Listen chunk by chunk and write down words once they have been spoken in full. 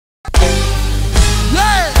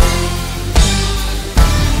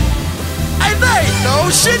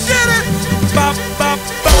she did it. Bop, bop,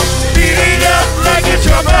 bop. Beat it up like a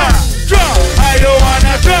drummer. Drum. How you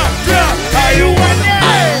wanna drum? Drum. How you wanna?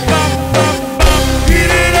 Bop, bop, bop.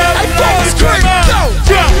 Beat it up like a drummer.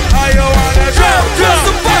 Drum. How you wanna drum? Drum.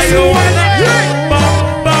 How you wanna?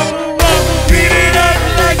 Bop, bop, bop. Beat it up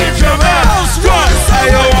like a drummer. Drum. How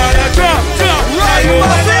you wanna drum? Drum. How you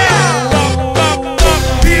wanna? Bop, bop, bop.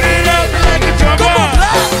 Beat it up like a drummer. Come on,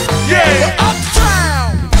 Black. Yeah.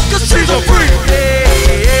 Uptown. Cause she's a freak.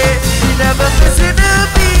 She never missing a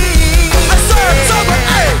beat. I saw her talking,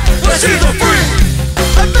 hey, well, she's a freak.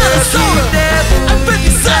 I met her soda. I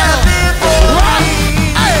 57. Rock.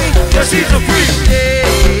 Hey, Yeah, she's a freak.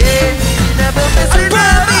 She never missing a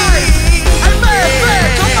beat. I met her,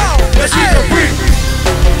 come on. Yeah, she's a freak.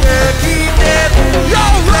 Keep that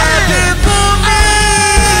Y'all ready? rapping for me.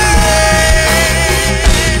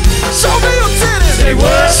 Show me your titties. Say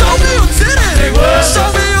what? Show me